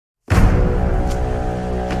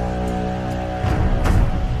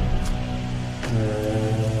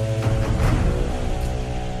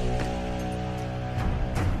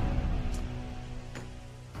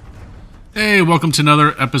Hey, welcome to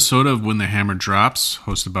another episode of When the Hammer Drops,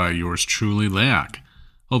 hosted by yours truly, Layak.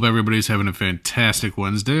 Hope everybody's having a fantastic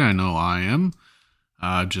Wednesday. I know I am.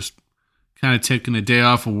 Just kind of taking a day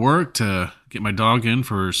off of work to get my dog in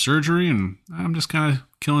for surgery, and I'm just kind of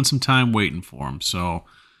killing some time waiting for him. So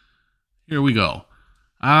here we go.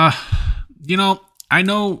 I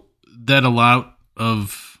know that a lot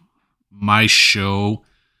of my show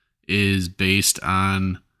is based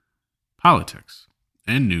on politics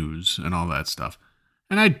and news and all that stuff.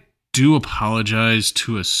 And I do apologize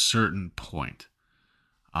to a certain point.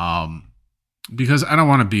 Because I don't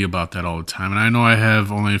want to be about that all the time. And I know I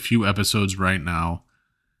have only a few episodes right now,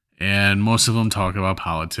 and most of them talk about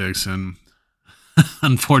politics. And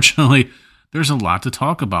unfortunately, there's a lot to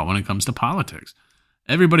talk about when it comes to politics.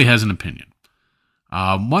 Everybody has an opinion.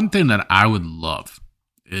 One thing that I would love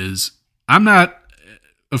is, I'm not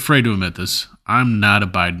afraid to admit this, I'm not a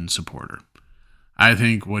Biden supporter. I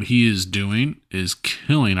think what he is doing is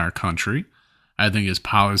killing our country. I think his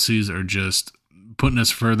policies are just putting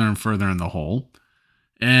us further and further in the hole.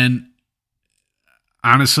 And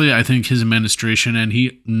honestly, I think his administration, and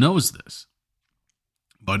he knows this,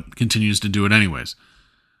 but continues to do it anyways.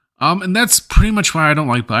 And that's pretty much why I don't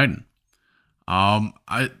like Biden. I'm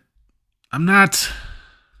not,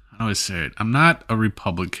 how do I say it? I'm not a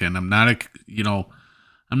Republican. I'm not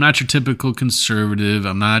I'm not your typical conservative.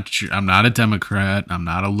 I'm not a Democrat. I'm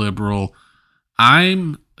not a liberal.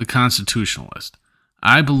 I'm a constitutionalist.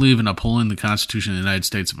 I believe in upholding the Constitution of the United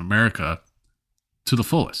States of America to the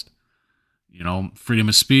fullest. Freedom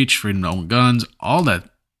of speech, freedom to own guns, all that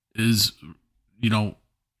is,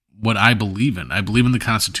 what I believe in. I believe in the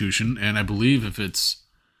Constitution, and I believe if it's,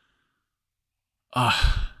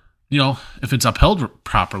 if it's upheld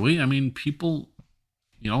properly, I mean, people,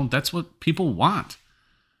 that's what people want.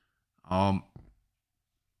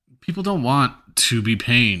 People don't want to be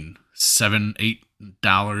paying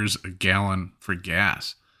 $7-8 a gallon for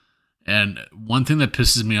gas. And one thing that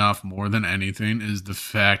pisses me off more than anything is the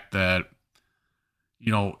fact that,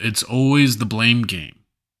 it's always the blame game.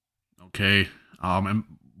 Okay. And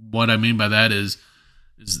what I mean by that is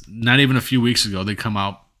not even a few weeks ago, they come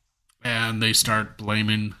out and they start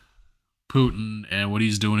blaming Putin and what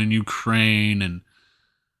he's doing in Ukraine, and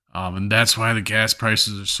that's why the gas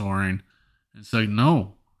prices are soaring. It's like,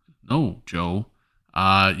 no, Joe.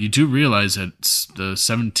 You do realize that the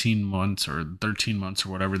 17 months or 13 months or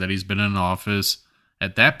whatever that he's been in office,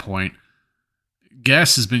 at that point,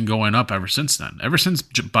 gas has been going up ever since then. Ever since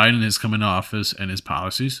Biden has come into office and his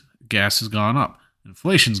policies, gas has gone up.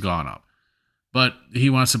 Inflation's gone up. But he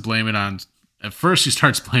wants to blame it on, at first he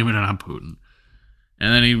starts blaming it on Putin.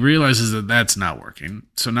 And then he realizes that that's not working.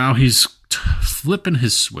 So now he's flipping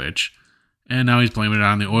his switch, and now he's blaming it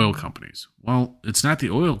on the oil companies. Well, it's not the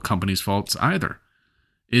oil companies' faults either.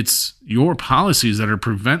 It's your policies that are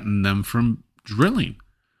preventing them from drilling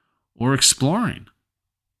or exploring.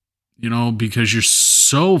 Because you're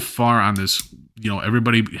so far on this,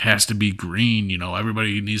 everybody has to be green,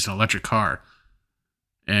 everybody needs an electric car.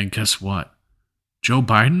 And guess what? Joe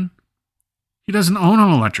Biden, he doesn't own an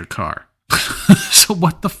electric car. So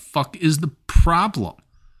what the fuck is the problem?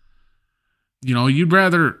 You'd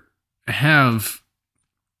rather have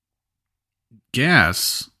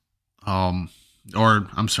gas, you'd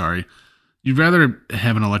rather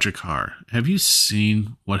have an electric car. Have you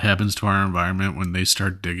seen what happens to our environment when they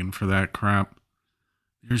start digging for that crap?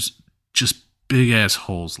 There's just big ass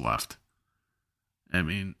holes left. I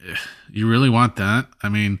mean, you really want that? I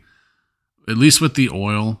mean, at least with the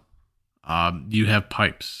oil, you have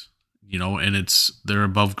pipes, and they're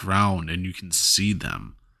above ground and you can see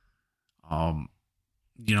them.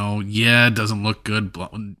 It doesn't look good,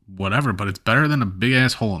 whatever, but it's better than a big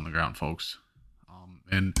ass hole in the ground, folks.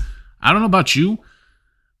 And I don't know about you,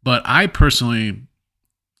 but I personally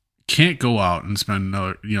can't go out and spend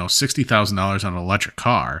another, $60,000 on an electric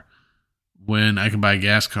car when I can buy a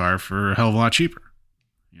gas car for a hell of a lot cheaper.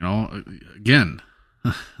 Again,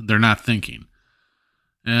 they're not thinking.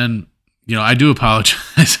 And, I do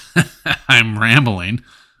apologize. I'm rambling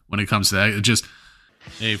when it comes to that. It just,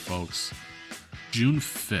 hey, folks, June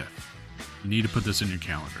 5th, you need to put this in your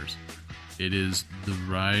calendars. It is the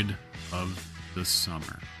ride of the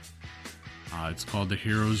summer. It's called the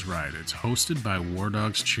Heroes Ride. It's hosted by War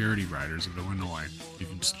Dogs Charity Riders of Illinois. You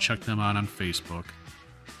can just check them out on Facebook.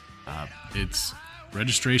 Its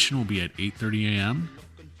registration will be at 8:30 a.m.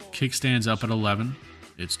 Kickstand's up at 11.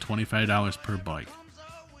 It's $25 per bike.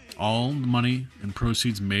 All the money and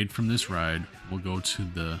proceeds made from this ride will go to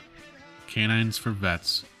the Canines for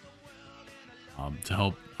Vets, to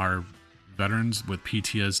help our veterans with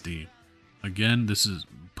PTSD. Again, this is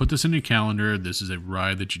Put this in your calendar. This is a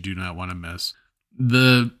ride that you do not want to miss.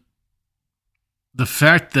 The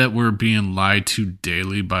fact that we're being lied to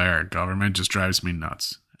daily by our government just drives me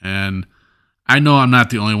nuts. And I know I'm not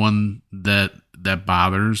the only one that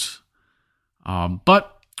bothers.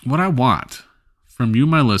 But what I want from you,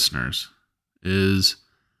 my listeners, is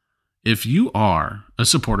if you are a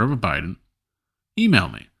supporter of Biden, email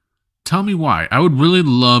me. Tell me why. I would really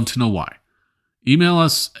love to know why. Email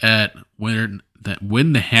us at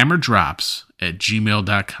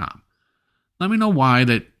whenthehammerdrops@gmail.com. Let me know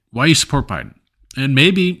why you support Biden. And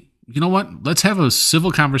maybe, you know what? Let's have a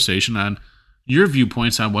civil conversation on your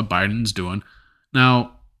viewpoints on what Biden's doing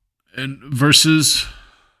now, and versus,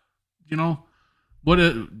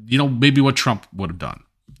 maybe what Trump would have done.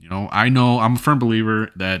 I know I'm a firm believer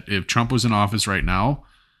that if Trump was in office right now,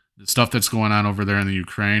 the stuff that's going on over there in the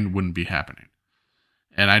Ukraine wouldn't be happening.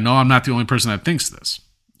 And I know I'm not the only person that thinks this,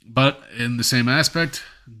 but in the same aspect,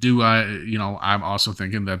 I'm also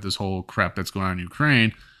thinking that this whole crap that's going on in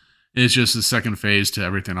Ukraine is just the second phase to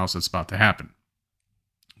everything else that's about to happen.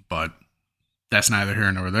 But that's neither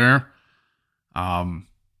here nor there.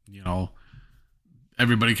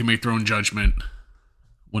 Everybody can make their own judgment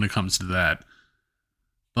when it comes to that.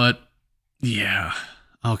 But yeah,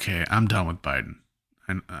 okay, I'm done with Biden.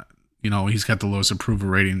 And, he's got the lowest approval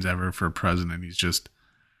ratings ever for a president.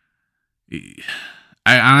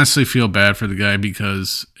 I honestly feel bad for the guy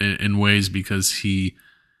because he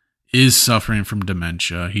is suffering from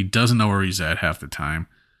dementia. He doesn't know where he's at half the time.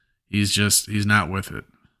 He's not with it.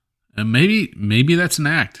 And maybe that's an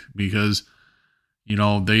act because,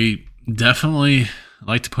 they definitely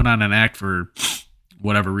like to put on an act for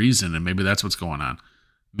whatever reason. And maybe that's what's going on.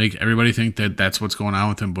 Make everybody think that that's what's going on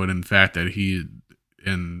with him. But in fact, that he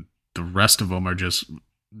and the rest of them are just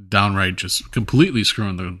downright just completely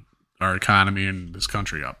screwing our economy and this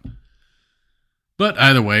country up. But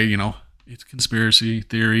either way, it's conspiracy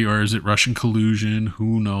theory, or is it Russian collusion?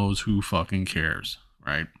 Who knows? Who fucking cares,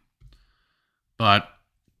 right? But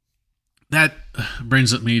that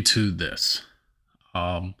brings me to this.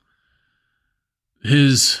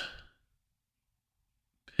 His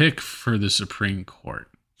pick for the Supreme Court.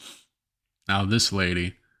 Now, this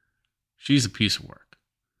lady, she's a piece of work.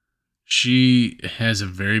 She has a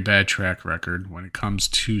very bad track record when it comes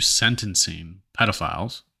to sentencing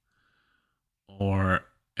pedophiles,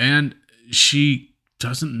 and she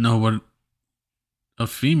doesn't know what a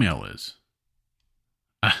female is.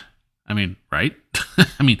 Right?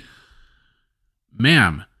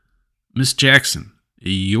 Ma'am, Miss Jackson,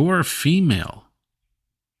 you're a female.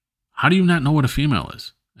 How do you not know what a female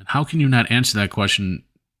is? And how can you not answer that question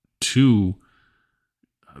to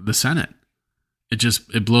the Senate?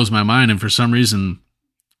 It blows my mind. And for some reason,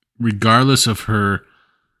 regardless of her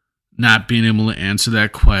not being able to answer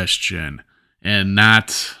that question and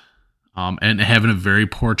not and having a very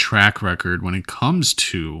poor track record when it comes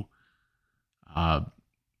to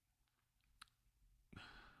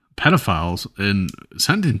pedophiles and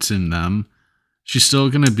sentencing them, she's still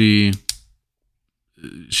going to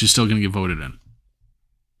get voted in.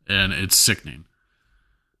 And it's sickening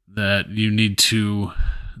that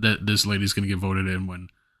that this lady's going to get voted in when,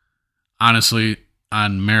 honestly,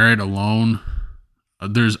 on merit alone,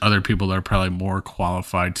 there's other people that are probably more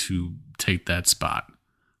qualified to take that spot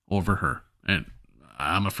over her. And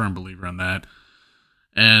I'm a firm believer in that.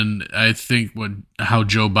 And I think how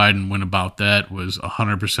Joe Biden went about that was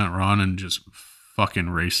 100% wrong and just fucking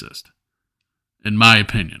racist, in my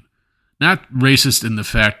opinion. Not racist in the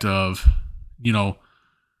fact of,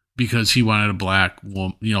 because he wanted a black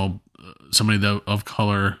woman, somebody of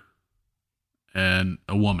color and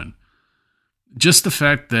a woman. Just the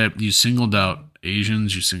fact that you singled out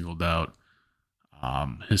Asians, you singled out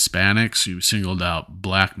Hispanics, you singled out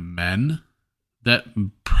black men that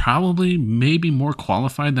probably may be more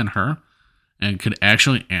qualified than her and could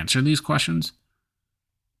actually answer these questions.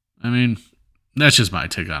 That's just my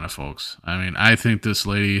take on it, folks. I think this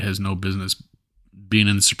lady has no business being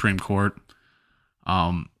in the Supreme Court.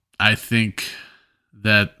 I think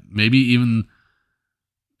that maybe even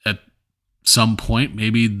at some point,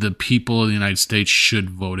 maybe the people of the United States should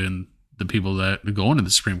vote in the people that go into the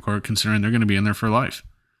Supreme Court, considering they're going to be in there for life.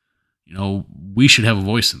 We should have a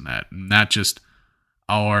voice in that, not just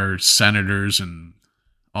our senators and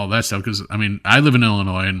all that stuff. Because, I live in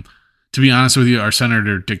Illinois, and to be honest with you, our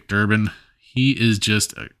Senator Dick Durbin, he is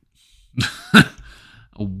just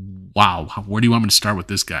wow. Where do you want me to start with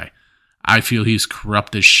this guy? I feel he's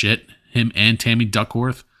corrupt as shit. Him and Tammy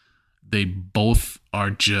Duckworth, they both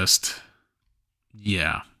are just,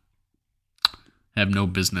 have no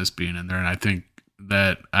business being in there. And I think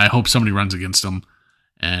that I hope somebody runs against them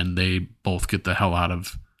and they both get the hell out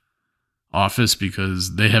of office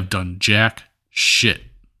because they have done jack shit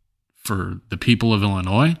for the people of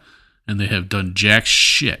Illinois, and they have done jack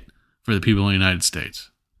shit for the people of the United States.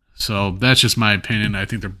 So that's just my opinion. I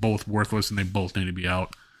think they're both worthless and they both need to be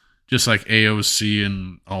out, just like AOC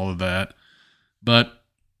and all of that. But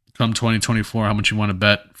come 2024, how much you want to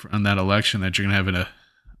bet on that election that you're going to have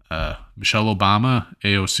a Michelle Obama,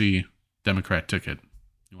 AOC, Democrat ticket?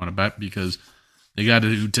 You want to bet? Because they got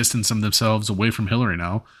to distance themselves away from Hillary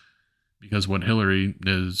now, because what Hillary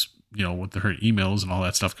is, with her emails and all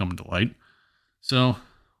that stuff coming to light. So,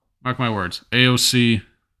 mark my words, AOC,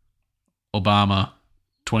 Obama,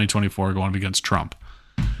 2024 going up against Trump.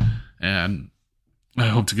 And I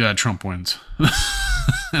hope to God Trump wins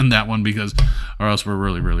in that one, or else we're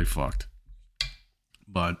really, really fucked.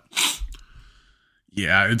 But,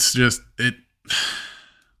 yeah, it's just, and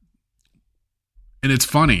it's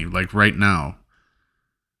funny, like right now,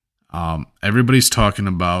 everybody's talking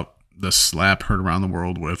about the slap heard around the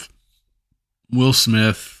world with Will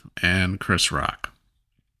Smith and Chris Rock.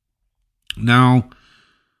 Now,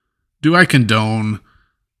 do I condone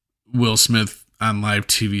Will Smith on live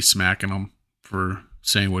TV smacking him for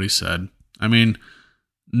saying what he said? I mean,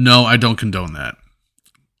 no, I don't condone that.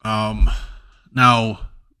 Now,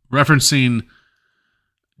 referencing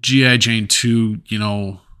G.I. Jane 2,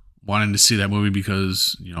 wanting to see that movie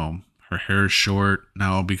because, her hair is short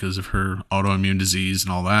now because of her autoimmune disease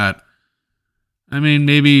and all that. I mean,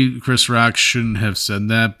 maybe Chris Rock shouldn't have said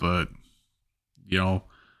that, but,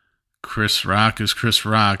 Chris Rock is Chris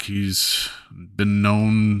Rock. He's been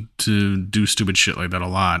known to do stupid shit like that a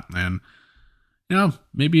lot. And,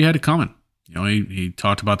 maybe he had it coming. He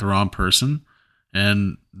talked about the wrong person.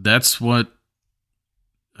 And that's what,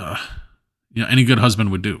 any good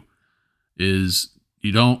husband would do, is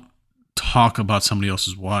you don't talk about somebody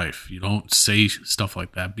else's wife. You don't say stuff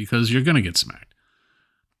like that because you're going to get smacked.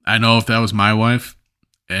 I know if that was my wife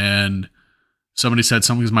and somebody said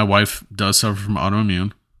something, because my wife does suffer from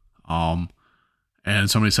autoimmune, and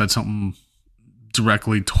somebody said something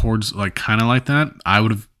directly towards, kind of like that, I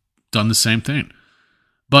would have done the same thing.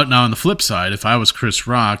 But now on the flip side, if I was Chris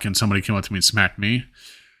Rock and somebody came up to me and smacked me,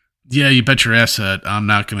 yeah, you bet your ass that I'm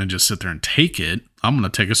not going to just sit there and take it. I'm going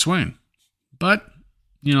to take a swing. But,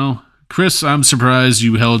 Chris, I'm surprised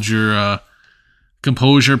you held your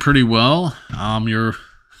composure pretty well. You're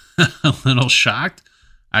a little shocked.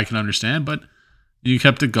 I can understand, but you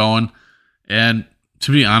kept it going. And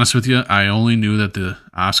to be honest with you, I only knew that the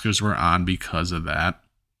Oscars were on because of that.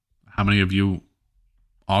 How many of you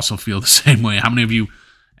also feel the same way? How many of you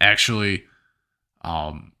actually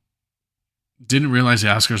didn't realize the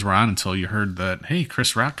Oscars were on until you heard that, hey,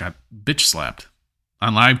 Chris Rock got bitch slapped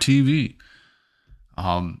on live TV?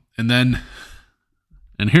 And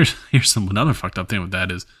here's another fucked up thing with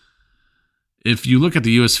that is, if you look at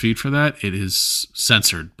the US feed for that, it is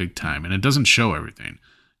censored big time, and it doesn't show everything.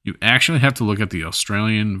 You actually have to look at the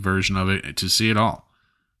Australian version of it to see it all,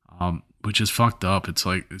 which is fucked up. It's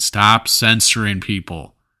like, stop censoring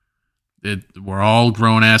people. We're all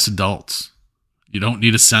grown-ass adults. You don't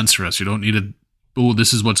need to censor us. You don't need to,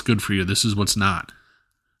 this is what's good for you, this is what's not.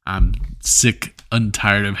 I'm sick and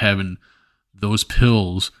tired of having those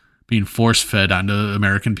pills being force-fed onto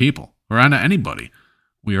American people or onto anybody.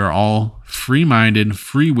 We are all free-minded,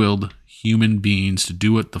 free-willed human beings to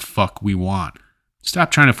do what the fuck we want.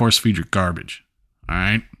 Stop trying to force-feed your garbage. All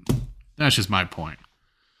right? That's just my point.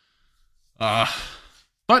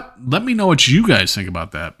 But let me know what you guys think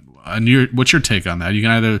about that. And what's your take on that? You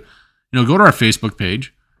can either, go to our Facebook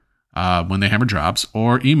page, When the Hammer Drops,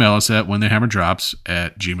 or email us at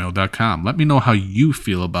whenthehammerdrops@gmail.com. Let me know how you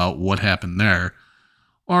feel about what happened there,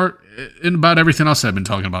 or about everything else I've been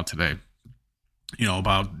talking about today.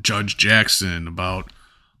 About Judge Jackson, about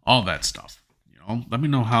all that stuff. Let me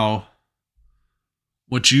know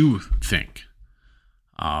what you think.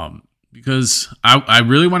 Because I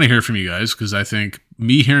really want to hear from you guys, because I think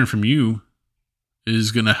me hearing from you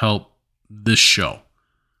is going to help this show.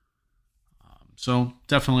 So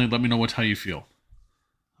definitely let me know how you feel.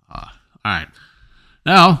 All right.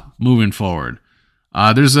 Now, moving forward.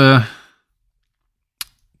 There's a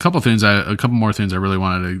couple more things I really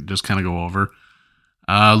wanted to just kind of go over.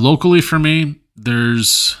 Locally for me,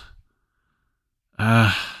 there's,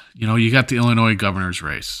 you got the Illinois governor's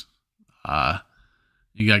race.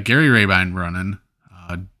 You got Gary Rabine running,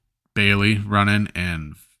 Bailey running,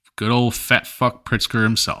 and good old fat fuck Pritzker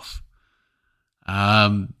himself.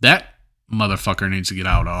 That motherfucker needs to get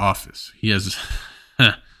out of office. He has,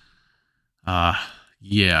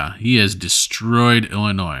 he has destroyed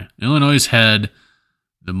Illinois. Illinois had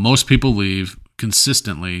the most people leave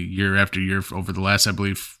consistently year after year over the last, I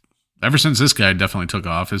believe, ever since this guy definitely took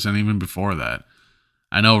office, and even before that.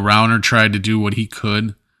 I know Rauner tried to do what he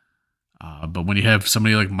could, but when you have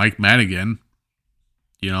somebody like Mike Madigan,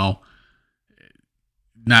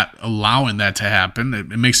 not allowing that to happen, it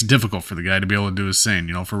makes it difficult for the guy to be able to do his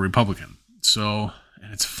thing, for a Republican. So,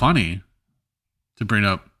 and it's funny to bring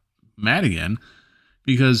up Madigan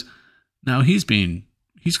because now he's going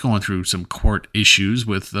through some court issues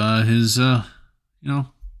with his, all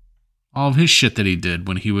of his shit that he did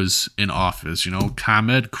when he was in office,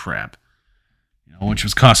 ComEd crap, which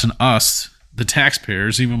was costing us, the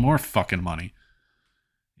taxpayers, even more fucking money.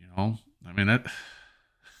 I mean, that.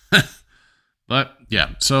 But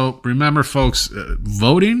yeah, so remember, folks,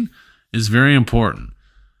 voting is very important.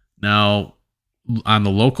 Now, on the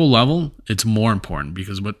local level, it's more important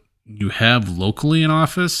because what you have locally in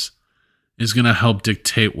office is going to help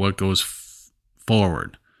dictate what goes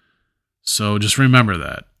forward. So just remember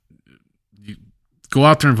that. Go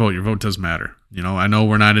out there and vote. Your vote does matter. I know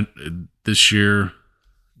we're not this year,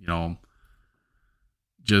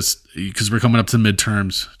 just because we're coming up to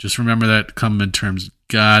midterms. Just remember that come midterms,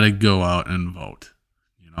 gotta go out and vote.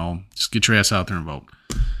 Just get your ass out there and vote.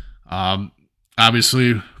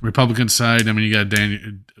 Obviously, Republican side, you got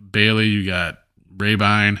Daniel Bailey, you got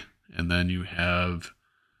Rabine, and then you have,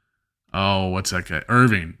 what's that guy?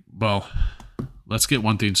 Irving. Well, let's get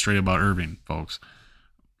one thing straight about Irving, folks.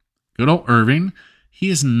 Good old Irving, he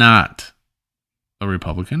is not a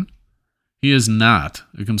Republican. He is not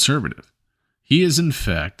a conservative. He is, in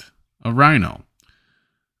fact, a rhino.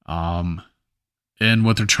 And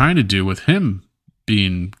what they're trying to do with him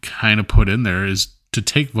being kind of put in there is to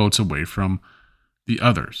take votes away from the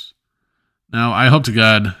others. Now, I hope to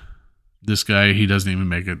God this guy, he doesn't even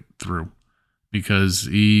make it through because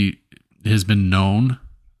he has been known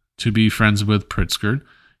to be friends with Pritzker.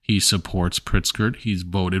 He supports Pritzker. He's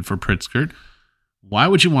voted for Pritzker. Why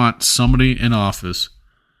would you want somebody in office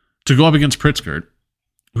to go up against Pritzker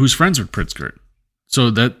who's friends with Pritzker?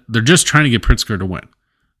 So that they're just trying to get Pritzker to win.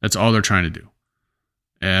 That's all they're trying to do.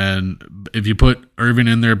 And if you put Irving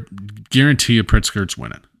in there, guarantee you Pritzker's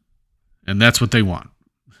winning. And that's what they want.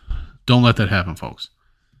 Don't let that happen, folks.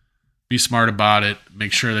 Be smart about it.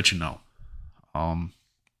 Make sure that you know. And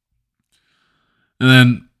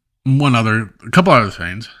then a couple other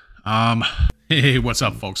things. Hey, what's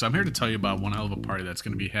up, folks? I'm here to tell you about one hell of a party that's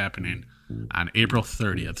going to be happening on April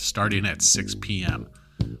 30th, starting at 6 p.m.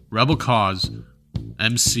 Rebel Cause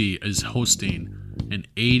MC is hosting an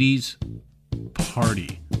 80s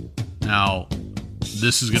party. Now,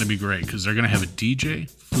 this is going to be great because they're going to have a DJ,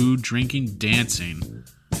 food, drinking, dancing.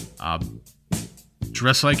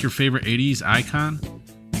 Dress like your favorite 80s icon.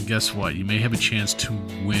 And guess what? You may have a chance to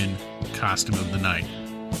win Costume of the Night.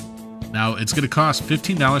 Now, it's going to cost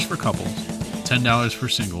 $15 for couples, $10 for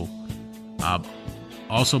single.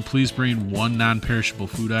 Also, please bring one non-perishable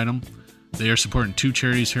food item. They are supporting two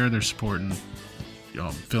charities here. They're supporting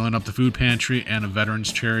filling up the food pantry and a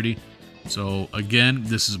veterans charity. So, again,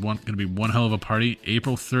 this is going to be one hell of a party.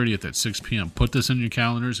 April 30th at 6 p.m. Put this in your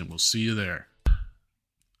calendars, and we'll see you there.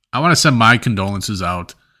 I want to send my condolences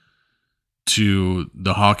out to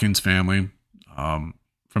the Hawkins family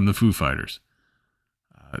from the Foo Fighters.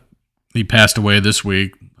 He passed away this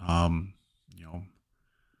week.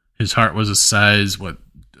 His heart was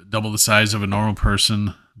double the size of a normal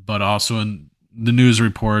person, but also in the news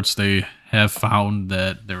reports, they have found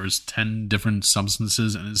that there was 10 different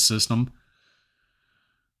substances in his system,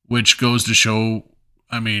 which goes to show,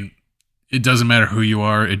 it doesn't matter who you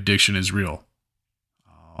are, addiction is real.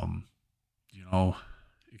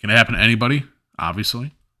 It can happen to anybody,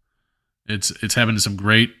 obviously. It's happened to some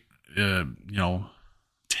great,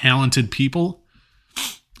 talented people,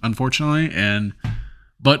 unfortunately,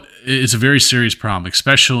 but it's a very serious problem,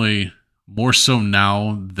 especially more so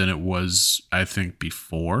now than it was, I think,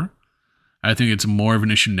 before. I think it's more of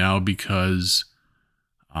an issue now because,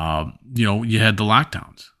 you had the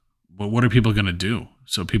lockdowns. But what are people going to do?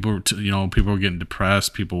 So people were getting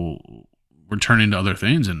depressed. People were turning to other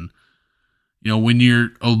things. And, when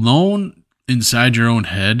you're alone inside your own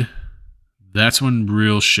head, that's when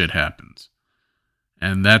real shit happens.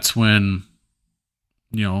 And that's when,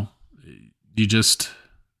 you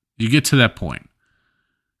get to that point.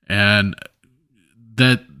 And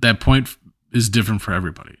that point is different for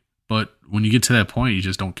everybody. But when you get to that point, you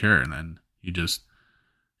just don't care. And then it just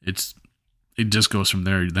goes from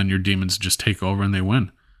there. Then your demons just take over and they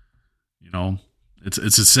win. It's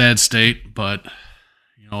a sad state, but,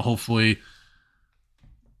 hopefully,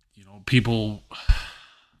 people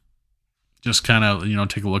just kind of,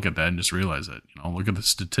 take a look at that and just realize that, look at the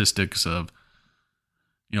statistics of,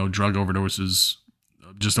 drug overdoses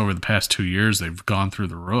just over the past 2 years, they've gone through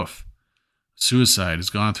the roof. suicide has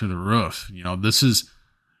gone through the roof. This is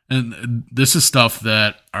stuff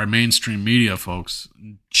that our mainstream media folks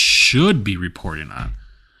should be reporting on.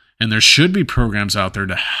 And there should be programs out there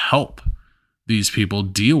to help these people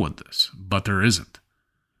deal with this, but there isn't.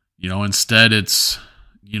 Instead it's,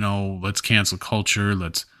 let's cancel culture.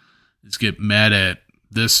 Let's get mad at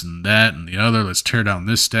this and that and the other. Let's tear down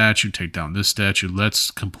this statue, take down this statue.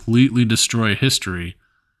 Let's completely destroy history,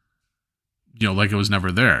 like it was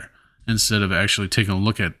never there. Instead of actually taking a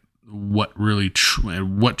look at what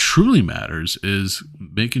truly matters is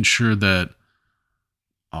making sure that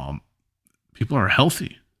people are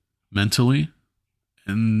healthy mentally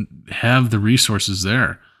and have the resources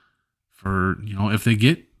there for, if they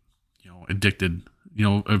get, addicted,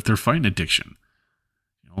 if they're fighting addiction,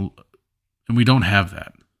 and we don't have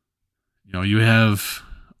that. You have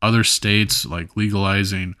other states like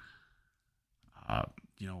legalizing,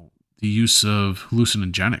 the use of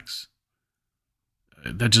hallucinogenics.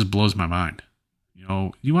 That just blows my mind.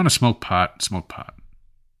 You want to smoke pot, smoke pot.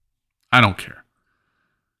 I don't care.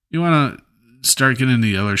 You want to start getting into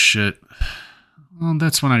the other shit, well,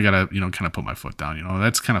 that's when I gotta, kind of put my foot down.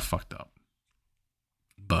 That's kind of fucked up.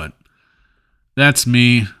 But that's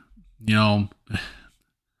me, and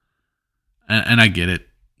I get it.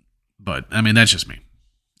 But, that's just me.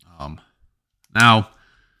 Now,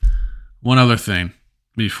 one other thing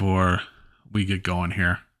before we get going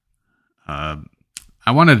here. I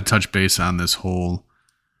wanted to touch base on this whole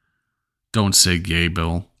Don't Say Gay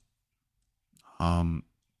bill. And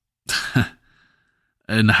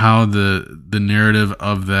how the narrative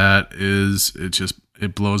of that is,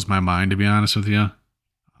 it blows my mind, to be honest with you.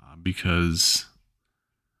 Because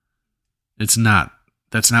that's not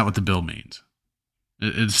what the bill means.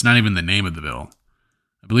 It's not even the name of the bill.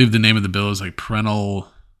 I believe the name of the bill is like Parental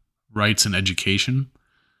Rights and Education.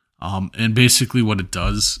 And basically what it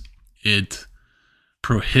does, it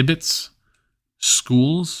prohibits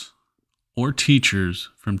schools or teachers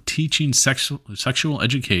from teaching sexual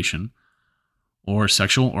education or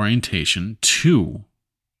sexual orientation to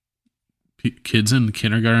kids in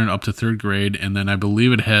kindergarten up to third grade. And then I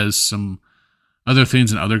believe it has some other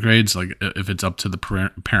things in other grades, like if it's up to the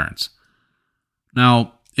parents.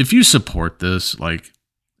 Now, if you support this, like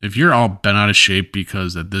if you're all bent out of shape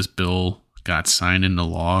because that this bill got signed into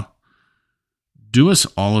law, do us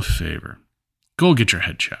all a favor. Go get your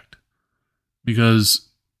head checked. Because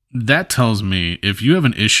that tells me, if you have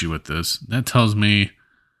an issue with this, that tells me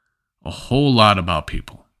a whole lot about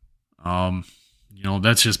people.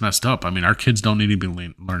 That's just messed up. Our kids don't need to be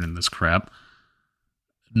learning this crap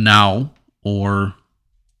now or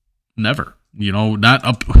never.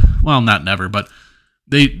 Not never, but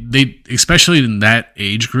they especially in that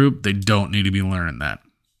age group, they don't need to be learning that.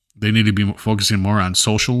 They need to be focusing more on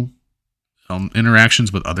social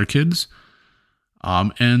interactions with other kids,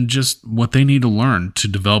 and just what they need to learn to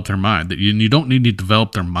develop their mind. That you don't need to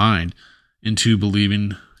develop their mind into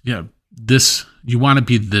believing, this, you want to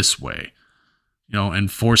be this way,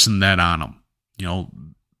 and forcing that on them.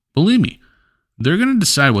 Believe me, they're going to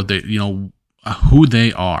decide what they, who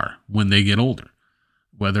they are when they get older,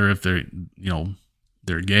 whether if they're,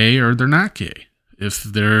 they're gay or they're not gay. If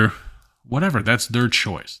they're whatever, that's their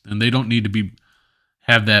choice, and they don't need to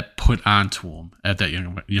have that put onto them at that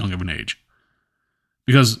young of an age.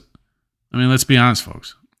 Because, let's be honest,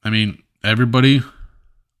 folks. Everybody,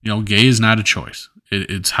 gay is not a choice.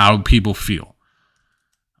 It's how people feel.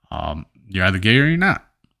 You're either gay or you're not.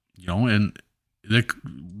 And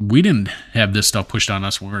we didn't have this stuff pushed on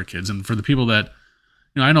us when we were kids. And for the people that,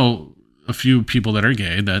 I know a few people that are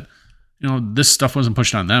gay that, this stuff wasn't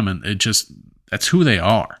pushed on them, and that's who they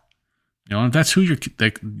are. If that's who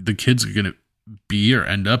the kids are going to be or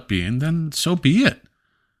end up being, then so be it.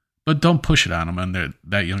 But don't push it on them when they're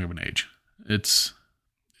that young of an age. It's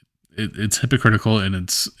hypocritical, and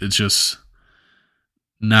it's just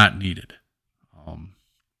not needed.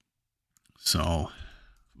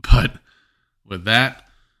 But with that,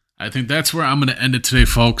 I think that's where I'm going to end it today,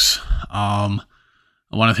 folks. I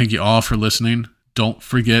want to thank you all for listening. Don't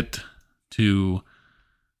forget to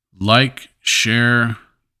like, share,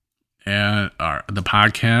 and the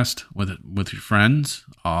podcast with your friends.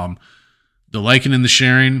 The liking and the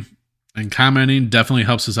sharing and commenting definitely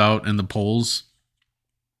helps us out in the polls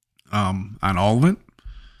on all of it.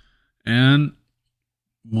 And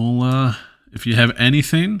we'll, if you have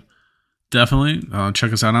anything, definitely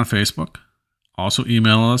check us out on Facebook. Also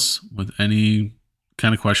email us with any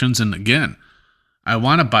kind of questions. And again, I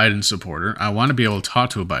want a Biden supporter. I want to be able to talk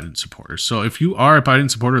to a Biden supporter. So if you are a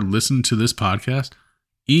Biden supporter, listen to this podcast,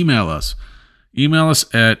 email us. Email us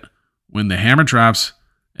at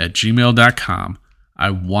whenthehammerdrops@gmail.com. I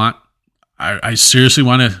I seriously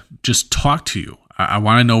want to just talk to you. I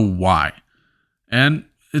want to know why. And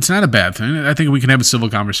it's not a bad thing. I think we can have a civil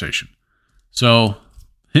conversation. So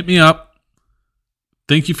hit me up.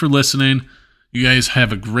 Thank you for listening. You guys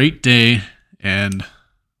have a great day, and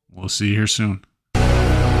we'll see you here soon.